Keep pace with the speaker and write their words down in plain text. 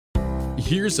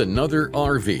Here's another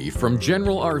RV from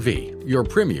General RV, your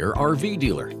premier RV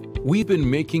dealer. We've been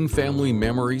making family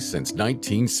memories since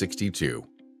 1962.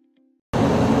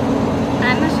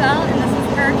 I'm Michelle, and this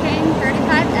is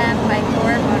Hurricane-35M by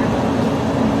Thor-Hurricane.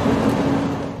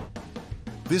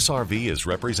 This RV is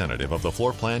representative of the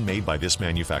floor plan made by this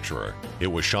manufacturer. It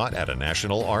was shot at a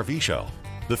national RV show.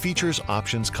 The features,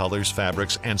 options, colors,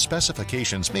 fabrics, and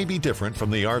specifications may be different from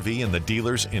the RV in the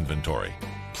dealer's inventory.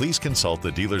 Please consult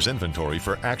the dealer's inventory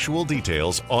for actual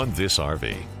details on this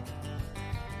RV.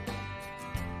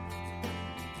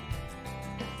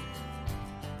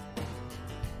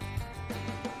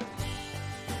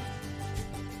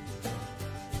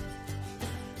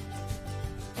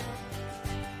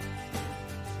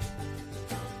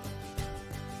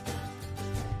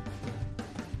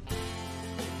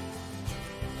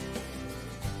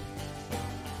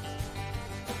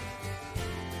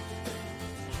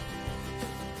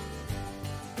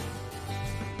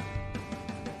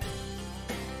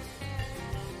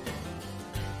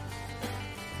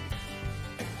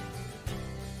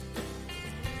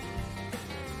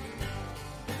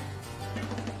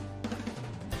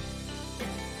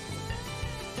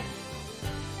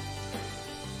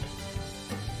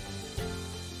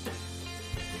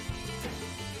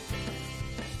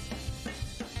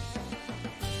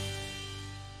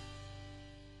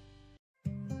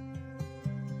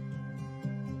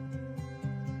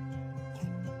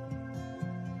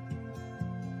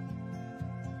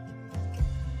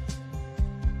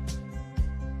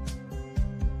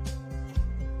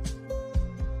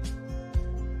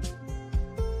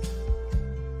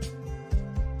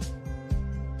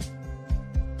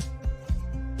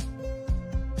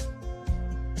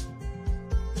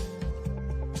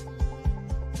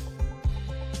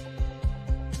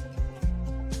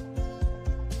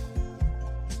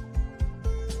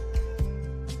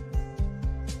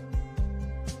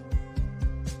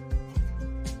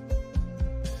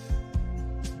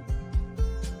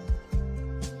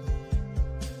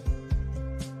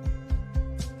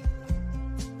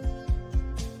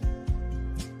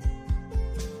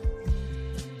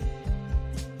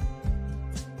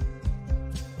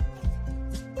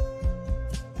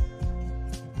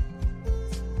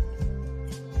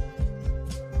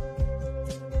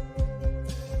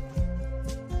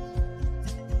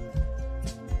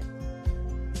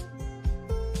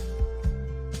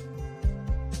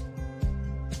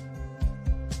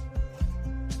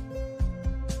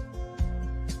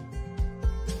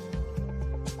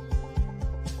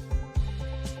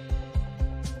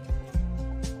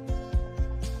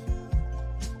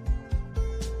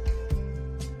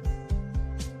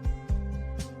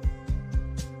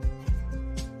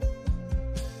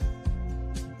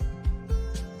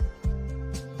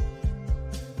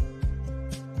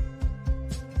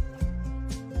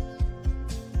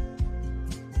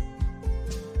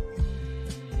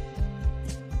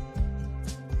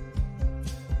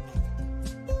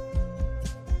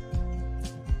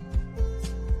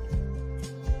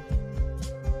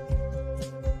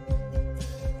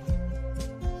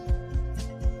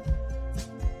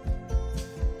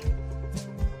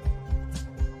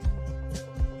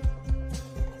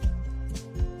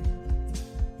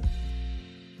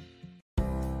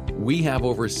 We have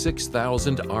over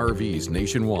 6,000 RVs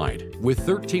nationwide with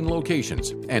 13 locations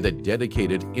and a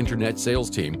dedicated internet sales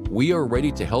team. We are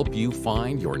ready to help you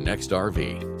find your next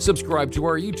RV. Subscribe to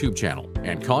our YouTube channel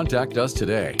and contact us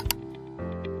today.